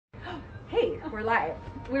hey, we're live.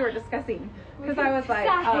 We were discussing because I was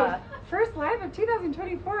like, first live of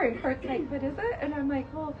 2024, and Kurt's like, what is it? And I'm like,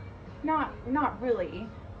 well, not really,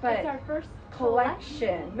 but it's our first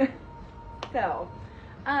collection. So,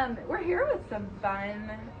 we're here with some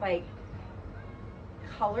fun, like,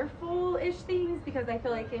 colorful-ish things because I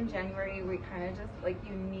feel like in January we kind of just, like,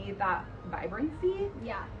 you need that vibrancy.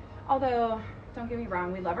 Yeah. Although, don't get me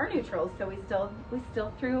wrong, we love our neutrals, so we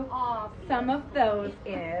still threw some of those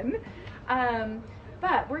in.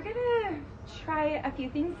 But we're gonna try a few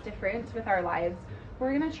things different with our lives.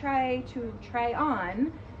 We're gonna try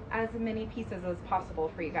on as many pieces as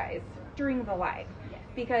possible for you guys during the live. Yes.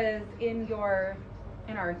 Because in our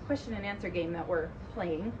question and answer game that we're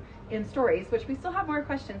playing in stories, which we still have more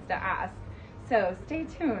questions to ask. So stay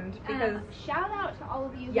tuned because shout out to all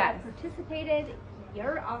of you yes. that participated.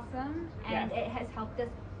 You're awesome, and it has helped us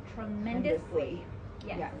tremendously.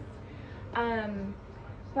 Yes.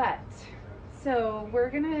 But so we're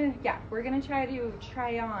gonna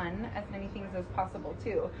try on as many things as possible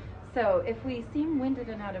too. So if we seem winded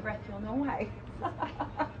and out of breath, you'll know why.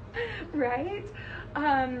 Right?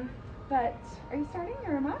 But are you starting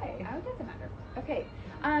or am I? Oh, it doesn't matter. Okay.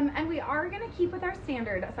 And we are gonna keep with our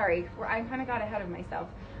standard. Sorry, I kind of got ahead of myself.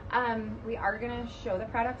 We are gonna show the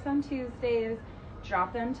products on Tuesdays,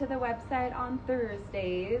 drop them to the website on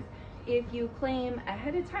Thursdays. If you claim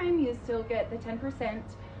ahead of time, you still get the 10%.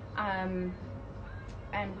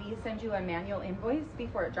 And we send you a manual invoice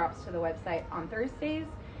before it drops to the website on Thursdays.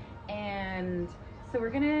 And so we're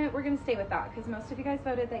gonna stay with that because most of you guys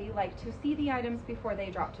voted that you like to see the items before they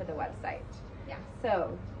drop to the website. Yeah.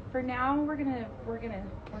 So for now, we're gonna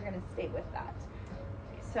stay with that.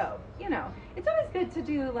 So it's always good to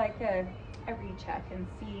do like a recheck and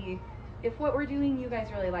see if what we're doing you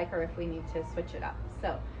guys really like or if we need to switch it up.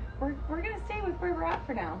 So we're gonna stay with where we're at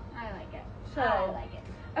for now. I like it. So, I like it.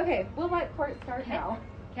 Okay, we'll let Court start now.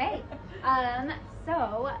 Okay.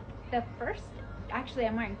 So the first, actually,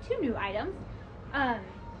 I'm wearing two new items. I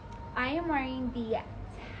am wearing the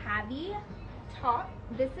tabby top.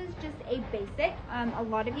 This is just a basic. A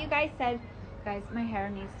lot of you guys said, guys, my hair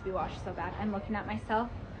needs to be washed so bad. I'm looking at myself.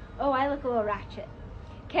 Oh, I look a little ratchet.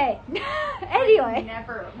 Okay. Anyway.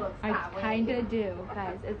 Never looks I that way. kind of do,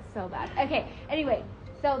 guys. It's so bad. Okay. Anyway,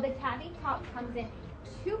 so the tabby top comes in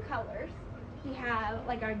two colors. We have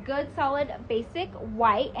like our good solid basic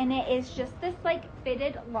white, and it is just this like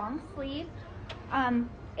fitted long sleeve.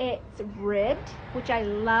 It's ribbed, which I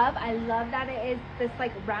love. I love that it is this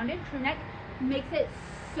like rounded crew neck. Makes it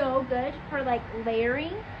so good for like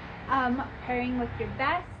layering, pairing with your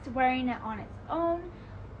vest, wearing it on its own.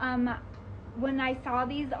 When I saw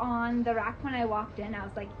these on the rack when I walked in, I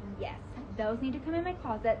was like, yes, those need to come in my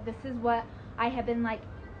closet. This is what I have been like,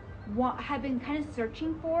 have been kind of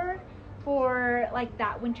searching for like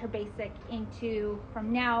that winter basic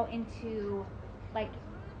from now into like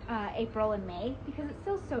April and May because it's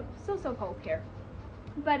still so cold here.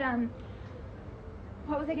 But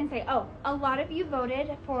what was I gonna say? Oh, a lot of you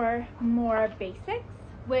voted for more basics,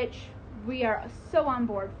 which we are so on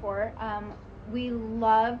board for. We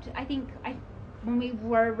loved, when we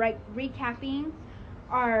were recapping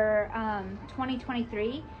our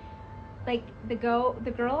 2023, like the Girl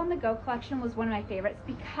on the Go collection was one of my favorites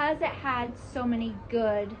because it had so many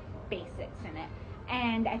good basics in it.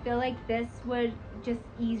 And I feel like this would just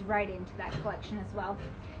ease right into that collection as well.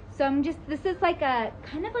 So this is like a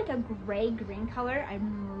kind of like a gray-green color.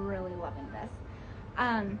 I'm really loving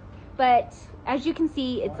this. But as you can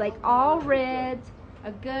see, it's like all ribbed,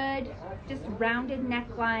 a good, just rounded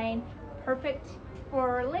neckline, perfect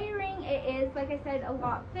for layering. It is, like I said, a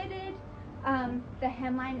lot fitted. The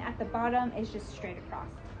hemline at the bottom is just straight across.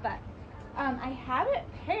 But I have it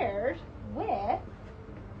paired with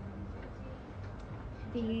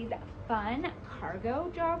these fun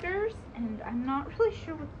cargo joggers, and I'm not really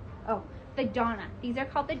sure the Donna. These are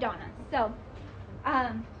called the Donna. So,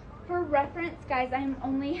 for reference, guys, I'm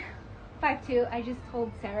only 5'2". I just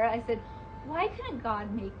told Sarah, I said, why couldn't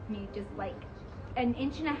God make me just like an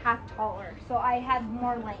inch and a half taller so I had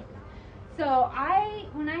more length? So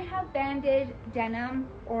when I have banded denim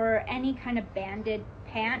or any kind of banded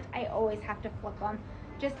pant, I always have to flip them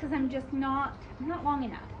just because I'm not long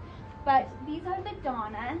enough. But these are the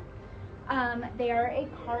Donna. They are a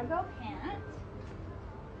cargo pant.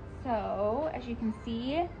 So as you can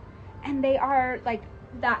see, and they are like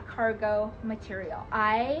that cargo material.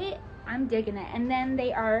 I'm digging it. And then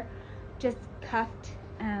they are just cuffed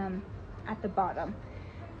at the bottom.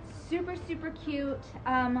 Super cute.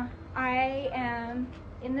 I am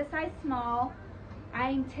in the size small.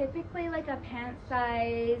 I'm typically like a pant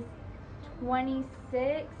size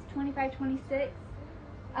 25, 26.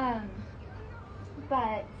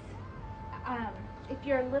 but if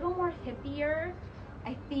you're a little more hippier,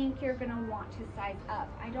 I think you're gonna want to size up.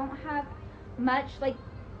 I don't have much, like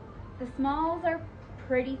the smalls are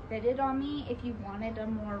pretty fitted on me. If you wanted a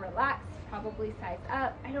more relaxed, probably size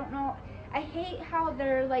up. I don't know. I hate how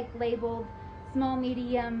they're like labeled small,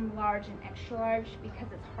 medium, large, and extra large because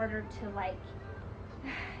it's harder to like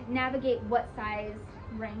navigate what size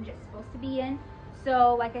range it's supposed to be in.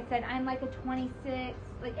 So like I said, I'm like a 26,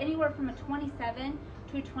 like anywhere from a 27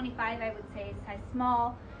 to a 25 I would say size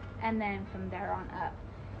small, and then from there on up.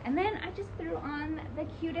 And then I just threw on the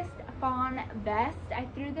cutest fawn vest. I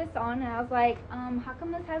threw this on and I was like, how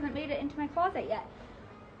come this hasn't made it into my closet yet?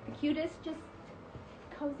 The cutest, just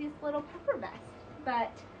coziest little puffer vest.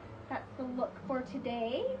 But that's the look for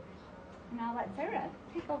today. And I'll let Sarah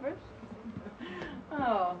take over.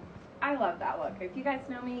 Oh, I love that look. If you guys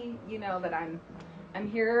know me, you know that I'm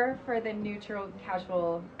here for the neutral,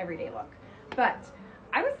 casual, everyday look. But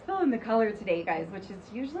I was feeling the color today, guys, which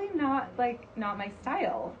is usually not my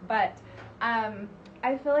style, but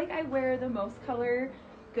I feel like I wear the most color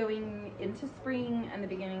going into spring and the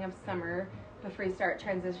beginning of summer before we start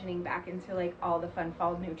transitioning back into like all the fun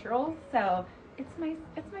fall neutrals. So it's my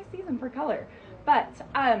season for color. But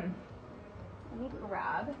let me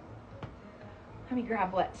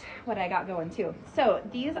grab what I got going too. So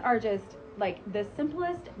these are just like the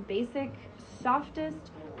simplest, basic,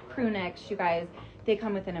 softest crew necks, you guys. They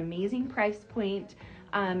come with an amazing price point.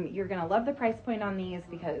 You're gonna love the price point on these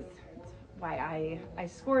because it's why I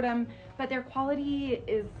scored them. But their quality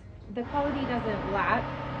doesn't lack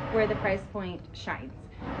where the price point shines.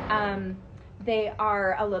 They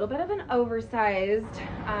are a little bit of an oversized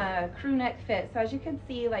crew neck fit. So as you can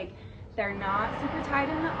see, like they're not super tight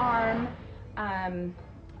in the arm.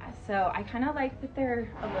 So I kind of like that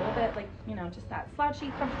they're a little bit like, you know, just that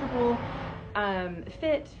slouchy, comfortable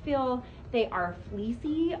fit, feel. They are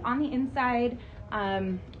fleecy on the inside.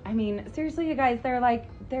 I mean, seriously, you guys, they're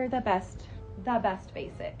the best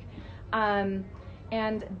basic.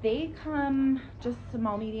 And they come just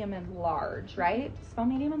small, medium, and large, right? Small,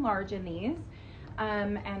 medium, and large in these.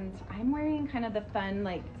 And I'm wearing kind of the fun,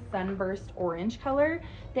 like, sunburst orange color.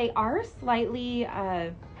 They are slightly,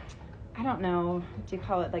 I don't know, do you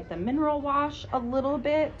call it like the mineral wash a little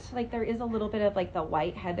bit? Like there is a little bit of like the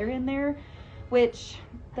white heather in there, which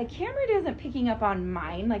the camera isn't picking up on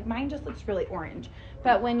mine. Like mine just looks really orange.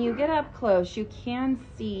 But when you get up close, you can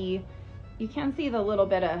see the little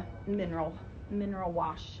bit of mineral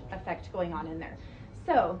wash effect going on in there.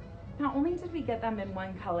 So not only did we get them in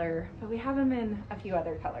one color, but we have them in a few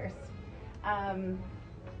other colors.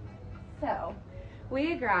 So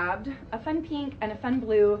we grabbed a fun pink and a fun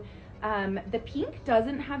blue. The pink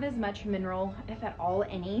doesn't have as much mineral, if at all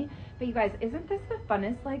any, but you guys, isn't this the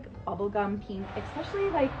funnest like bubblegum pink, especially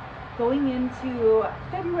like going into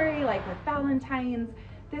February, like with Valentine's?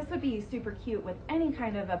 This would be super cute with any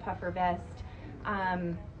kind of a puffer vest.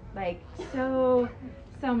 Like so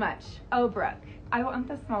much. Oh, Brooke, I want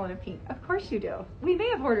the small one of pink. Of course you do. We may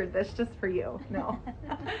have ordered this just for you. No.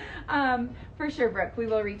 For sure, Brooke, we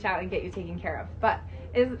will reach out and get you taken care of. But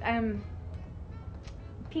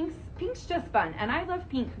pink's just fun, and I love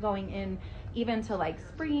pink going in even to like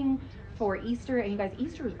spring for Easter. And you guys,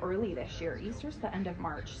 Easter is early this year. Easter's the end of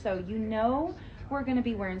March, so you know we're going to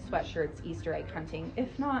be wearing sweatshirts Easter egg hunting,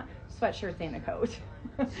 if not sweatshirts and a coat.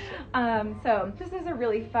 So this is a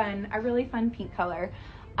really fun pink color.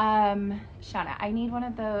 Shauna, I need one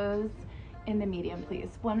of those in the medium, please.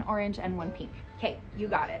 One orange and one pink. Okay, you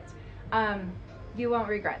got it. You won't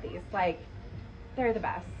regret these. Like, they're the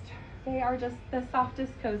best. They are just the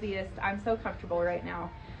softest, coziest. I'm so comfortable right now.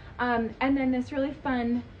 And then this really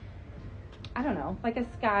fun, I don't know, like a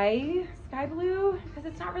sky blue, because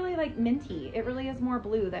it's not really like minty. It really is more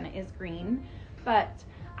blue than it is green. But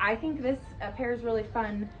I think this pairs really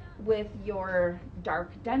fun with your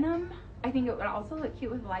dark denim. I think it would also look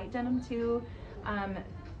cute with light denim too.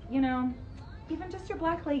 You know, even just your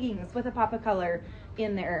black leggings with a pop of color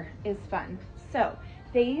in there is fun. So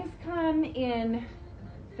these come in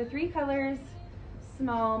the 3 colors,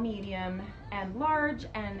 small, medium, and large,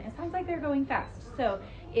 and it sounds like they're going fast. So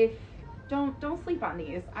if don't sleep on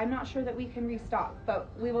these. I'm not sure that we can restock, but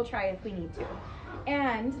we will try if we need to.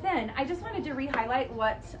 And then I just wanted to re-highlight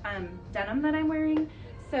what denim that I'm wearing.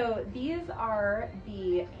 So these are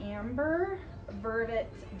the Amber Vervet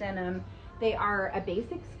denim. They are a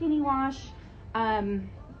basic skinny wash.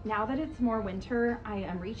 Now that it's more winter, I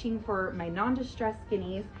am reaching for my non-distressed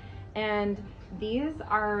skinnies. And these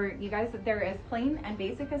are, you guys, they're as plain and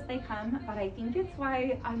basic as they come, but I think it's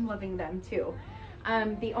why I'm loving them too.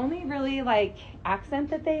 The only really like accent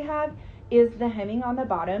that they have is the hemming on the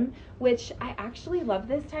bottom, which I actually love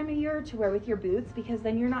this time of year to wear with your boots, because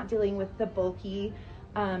then you're not dealing with the bulky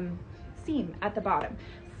seam at the bottom.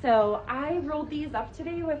 So I rolled these up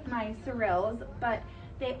today with my Sorels, but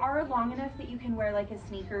they are long enough that you can wear like a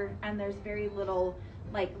sneaker, and there's very little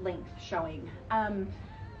like length showing.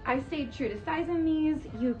 I stayed true to size in these.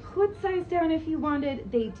 You could size down if you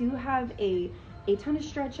wanted. They do have a ton of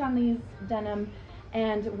stretch on these denim,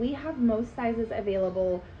 and we have most sizes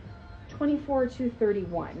available 24 to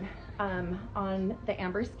 31 on the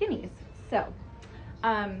Amber Skinnies. So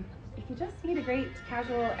if you just need a great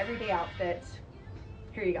casual everyday outfit,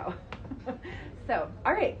 here you go. So,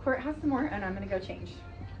 all right, Court has some more, and I'm gonna go change.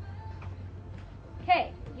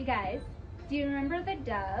 Okay, you guys, do you remember the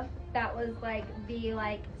Dove that was like the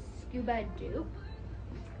scuba dupe?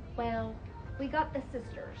 Well, we got the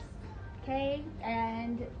sisters, okay?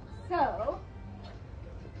 And so,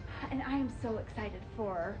 and I am so excited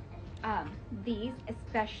for these,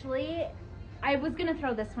 especially. I was gonna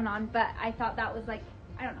throw this one on, but I thought that was like,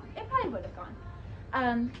 I don't know, it probably would have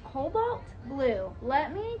gone. Cobalt blue.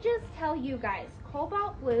 Let me just tell you guys,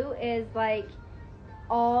 cobalt blue is like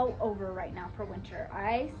all over right now for winter.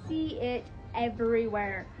 I see it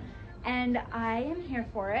everywhere, and I am here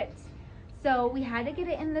for it. So we had to get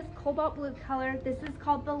it in this cobalt blue color. This is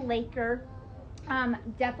called the Laker.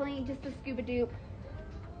 Definitely just a scuba dupe.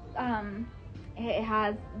 It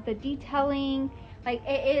has the detailing, like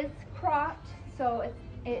it is cropped, so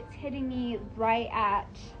it's hitting me right at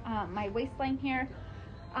my waistline here.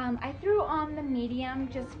 I threw on the medium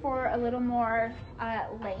just for a little more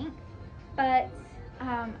length, but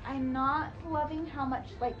I'm not loving how much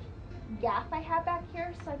like gap I have back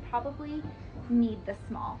here, so I probably need the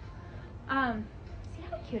small. See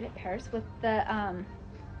how cute it pairs with the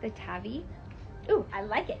tabby? Ooh, I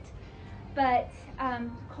like it. But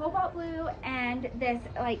cobalt blue and this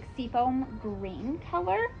like seafoam green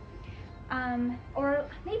color, or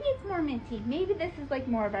maybe it's more minty. Maybe this is like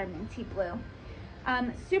more of our minty blue.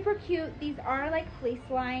 Super cute. These are like fleece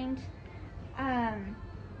lined.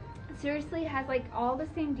 Seriously, has like all the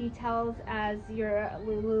same details as your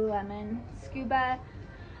Lululemon scuba.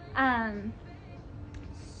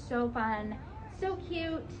 So fun, so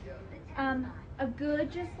cute. A good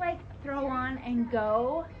just like throw on and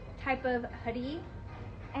go type of hoodie,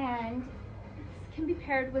 and this can be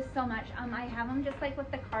paired with so much. I have them just like with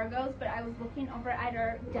the cargos, but I was looking over at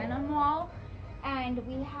our denim wall, and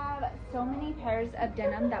we have so many pairs of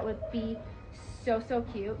denim that would be so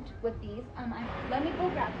cute with these. Let me go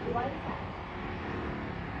grab you. One sec.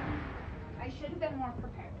 I should have been more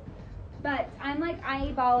prepared, but I'm like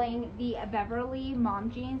eyeballing the Beverly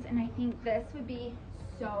mom jeans, and I think this would be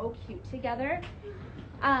so cute together.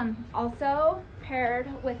 Also paired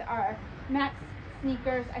with our Max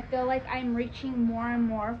sneakers. I feel like I'm reaching more and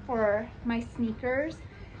more for my sneakers,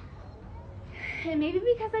 and maybe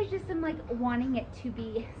because I just am like wanting it to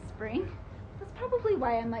be spring. That's probably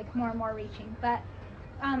why I'm like more and more reaching. But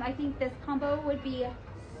I think this combo would be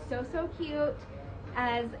so cute,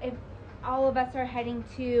 as if all of us are heading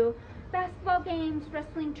to basketball games,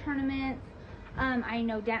 wrestling tournaments. I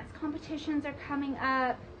know dance competitions are coming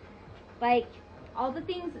up. Like all the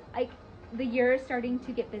things, like the year is starting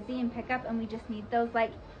to get busy and pick up, and we just need those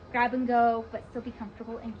like grab and go but still be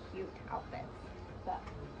comfortable and cute outfits. So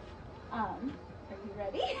are you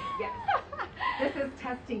ready? Yes. This is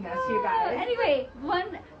testing us, you guys. Anyway,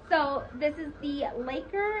 so this is the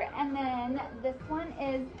Laker, and then this one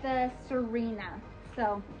is the Serena.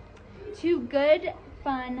 So two good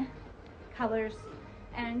fun colors,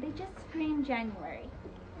 and they just scream January.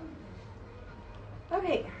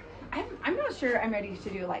 Okay, I'm not sure I'm ready to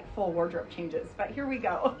do like full wardrobe changes, but here we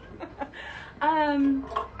go.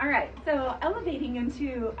 All right, so elevating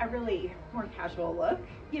into a really more casual look,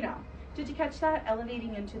 you know. Did you catch that?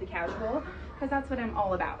 Elevating into the casual, because that's what I'm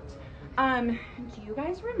all about. Do you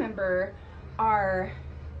guys remember our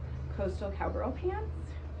Coastal Cowgirl pants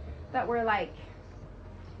that were like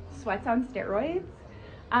sweats on steroids?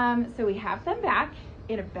 So we have them back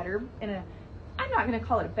in I'm not gonna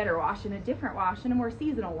call it a better wash, in a different wash, in a more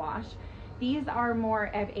seasonal wash. These are more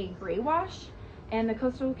of a gray wash, and the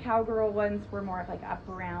Coastal Cowgirl ones were more of like a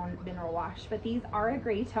brown mineral wash, but these are a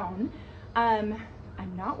gray tone.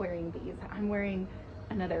 I'm not wearing these, I'm wearing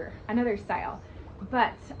another style.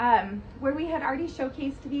 But where we had already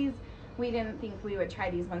showcased these, we didn't think we would try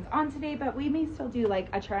these ones on today, but we may still do like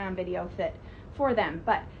a try on video fit for them.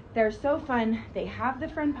 But they're so fun. They have the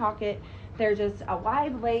front pocket. They're just a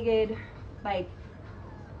wide-legged, like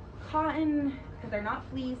cotton, because they're not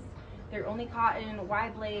fleece. They're only cotton,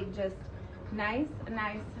 wide leg, just nice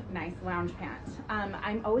lounge pant.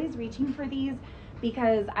 I'm always reaching for these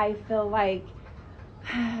because I feel like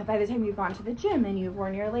by the time you've gone to the gym and you've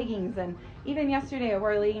worn your leggings, and even yesterday I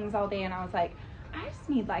wore leggings all day and I was like, I just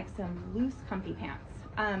need like some loose comfy pants.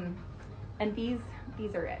 And these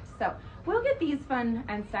are it. So we'll get these fun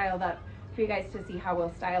and styled up for you guys to see how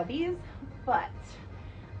we'll style these, but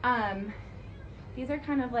these are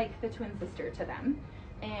kind of like the twin sister to them,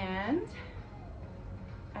 and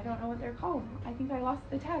I don't know what they're called. I think I lost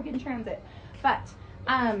the tag in transit, but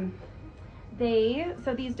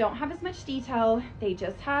so these don't have as much detail. They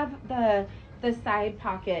just have the side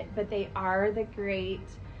pocket, but they are the great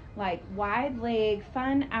like wide leg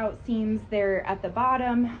fun out seams. They're at the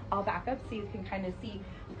bottom. I'll back up so you can kind of see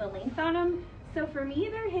the length on them. So for me,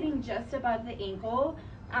 they're hitting just above the ankle,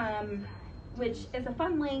 which is a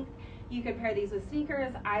fun length. You could pair these with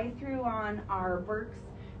sneakers. I threw on our Works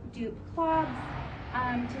dupe clogs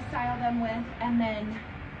to style them with, and then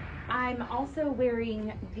I'm also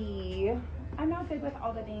wearing I'm not good with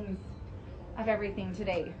all the names of everything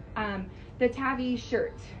today, the tabby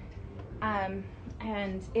shirt,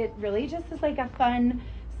 and it really just is like a fun,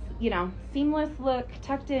 seamless look,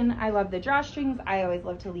 tucked in. I love the drawstrings. I always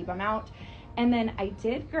love to leave them out. And then I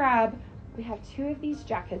did grab, we have 2 of these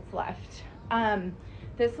jackets left.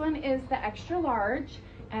 This one is the extra large,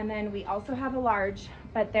 and then we also have a large,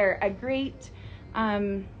 but they're a great,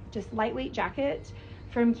 just lightweight jacket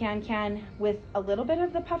from Can with a little bit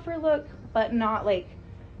of the puffer look, but not like,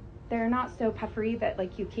 they're not so puffery that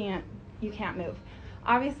like you can't move.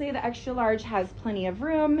 Obviously the extra large has plenty of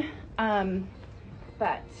room,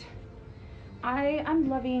 but I'm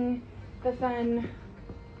loving the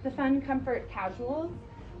fun comfort casuals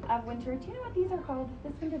of winter. Do you know what these are called?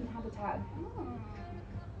 This one didn't have a tag. Oh.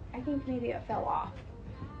 I think maybe it fell off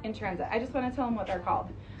in transit. I just want to tell them what they're called.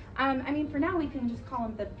 I mean, for now we can just call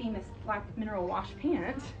them the famous black mineral wash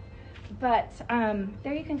pant, but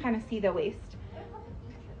there you can kind of see the waist.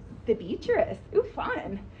 The Beatrice. Ooh,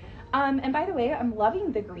 fun. And by the way, I'm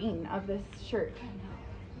loving the green of this shirt.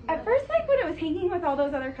 At first, like when it was hanging with all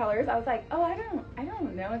those other colors, I was like, oh, I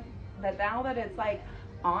don't know, but now that it's like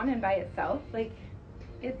on and by itself, like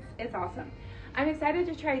it's awesome. I'm excited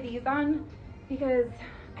to try these on because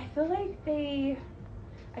I feel like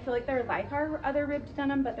they're like our other ribbed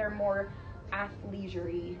denim, but they're more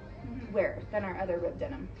athleisure-y wear than our other ribbed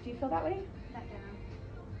denim. Do you feel that way? That denim.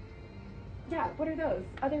 Yeah, what are those?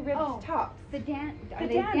 Other ribbed tops. The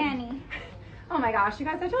Danny. Oh my gosh, you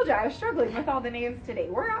guys, I told you I was struggling with all the names today.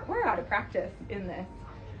 We're out of practice in this.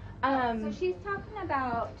 So she's talking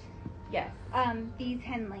about yes. These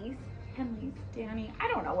Henleys. Danny. I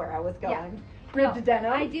don't know where I was going. Yeah. Ribbed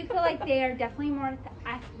denim. I do feel like they are definitely more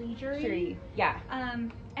athleisure. Yeah.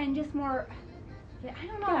 And just more, I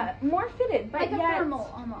don't know. Yeah, more fitted, but like yet, a formal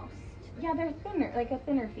almost. Yeah, they're thinner, like a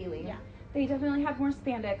thinner feeling. Yeah. They definitely have more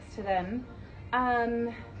spandex to them.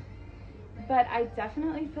 But I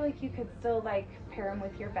definitely feel like you could still like pair them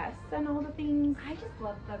with your vests and all the things. I just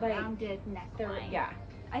love the rounded neckline. Yeah.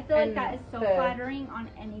 I feel like that is so flattering on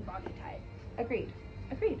any body type. Agreed.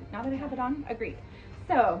 Now that I have it on, agreed.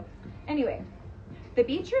 So, anyway, the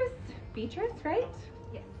Beatrice, right?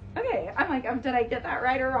 Yes. Okay, I'm like, did I get that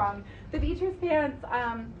right or wrong? The Beatrice pants,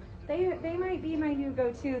 they might be my new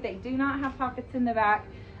go-to. They do not have pockets in the back,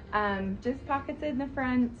 just pockets in the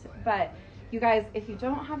front. But you guys, if you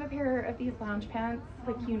don't have a pair of these lounge pants,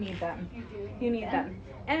 like you need them. You need them.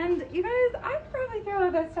 And you guys, I'd probably throw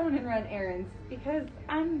a vest on and run errands because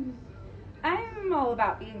I'm all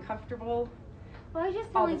about being comfortable. Well, I was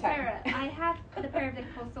just telling Sarah, I have the pair of the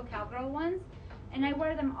Coastal Cowgirl ones, and I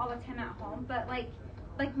wear them all the time at home, but like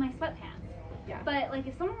my sweatpants. Yeah. But like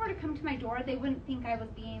if someone were to come to my door, they wouldn't think I was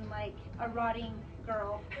being like a rotting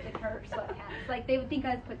girl with her sweatpants. Like they would think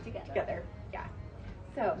I was put together. Yeah.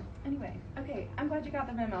 So anyway, okay, I'm glad you got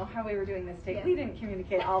the memo how we were doing this today. Yes. We didn't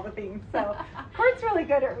communicate all the things, so Court's really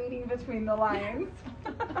good at reading between the lines.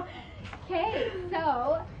 Okay,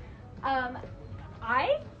 so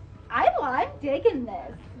I'm digging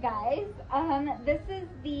this, guys. This is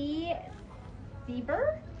the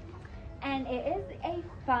Zebra, and it is a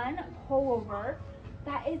fun pullover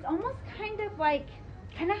that is almost kind of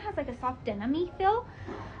has like a soft denim-y feel,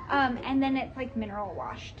 and then it's like mineral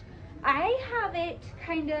washed. I have it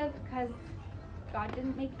kind of because God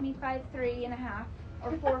didn't make me 5'3.5"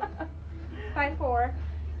 or 5'4".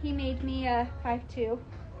 He made me a 5'2",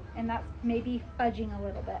 and that's maybe fudging a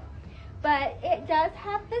little bit. But it does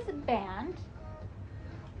have this band,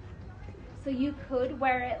 so you could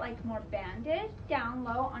wear it like more banded down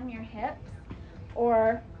low on your hips,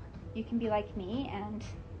 or you can be like me and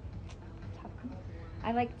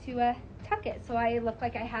I like to tuck it so I look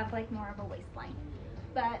like I have like more of a waistline.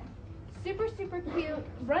 But super cute,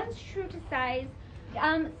 runs true to size.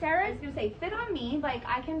 Sarah, I was gonna say fit on me. Like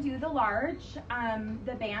I can do the large.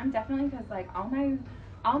 The band definitely because like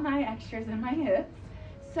all my extras in my hips.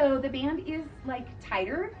 So the band is like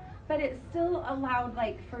tighter, but it still allowed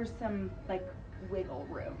like for some like wiggle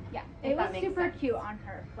room. yeah, if it that was makes super sense. cute on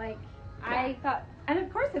her. Like, Yeah. I thought, And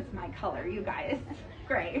of course it's my color, you guys.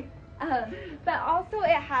 Great. but also it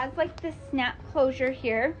has like the snap closure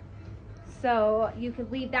here. So you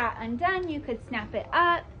could leave that undone. You could snap it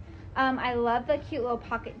up. I love the cute little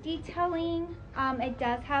pocket detailing. It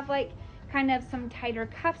does have like kind of some tighter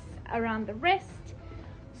cuffs around the wrist.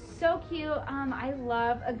 So cute. I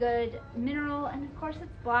love a good mineral, and of course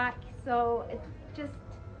it's black, so it's just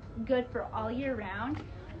good for all year round.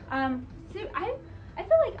 So I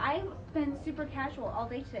feel like I've been super casual all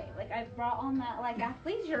day today. Like I've brought on that like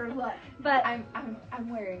athleisure look, but I'm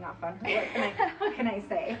wearing off on her. What can I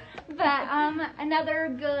say? but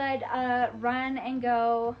another good run and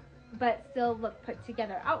go, but still look put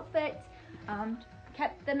together outfit.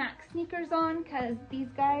 Kept the Max sneakers on because these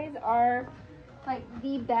guys are like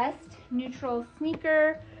the best neutral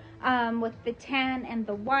sneaker with the tan and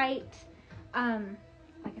the white.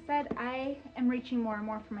 Like I said, I am reaching more and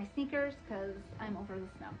more for my sneakers because I'm over the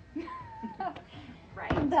snow. Right.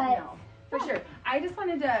 But No, for sure. I just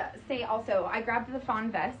wanted to say also, I grabbed the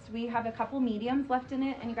fawn vest. We have a couple mediums left in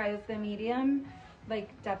it, and you guys, the medium, like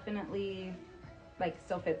definitely, like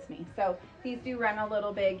still fits me. So these do run a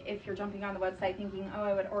little big if you're jumping on the website thinking, oh,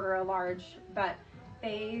 I would order a large, but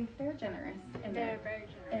they're generous in they're their very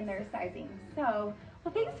generous. in their sizing. So,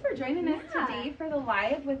 well, thanks for joining us Yeah. today for the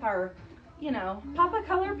live with our, Papa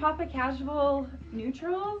Color, Papa Casual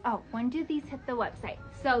neutrals. Oh, when do these hit the website?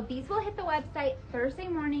 So these will hit the website Thursday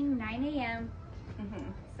morning, 9 a.m. Mm-hmm.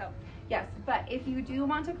 So Yes, but if you do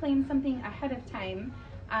want to claim something ahead of time,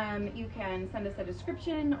 you can send us a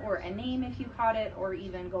description or a name if you caught it, or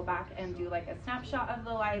even go back and do like a snapshot of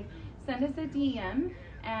the live. Send us a DM,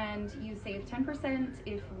 and you save 10%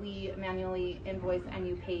 if we manually invoice and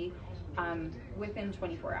you pay within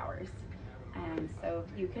 24 hours. And so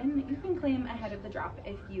you can claim ahead of the drop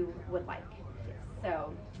if you would like.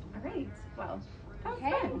 So, all right. Well, that was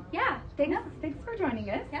fun. Yeah. Thanks for joining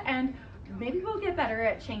us. Yeah. And maybe we'll get better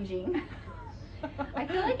at changing. I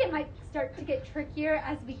feel like it might start to get trickier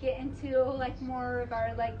as we get into like more of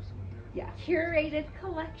our like curated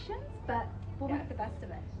collections, but we'll make the best of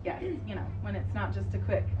it. Yes, when it's not just a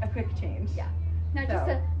quick change. Yeah. Not So. just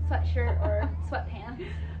a sweatshirt or sweatpants.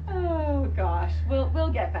 Oh gosh, we'll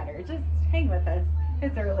get better. Just hang with us.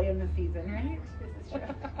 It's early in the season, right? This is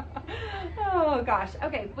true. Oh gosh.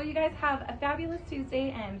 Okay. Well, you guys have a fabulous Tuesday,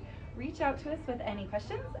 and reach out to us with any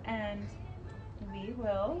questions, and we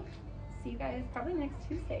will see you guys probably next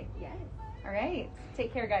Tuesday. Yes. All right.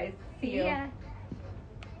 Take care, guys. See you. Ya.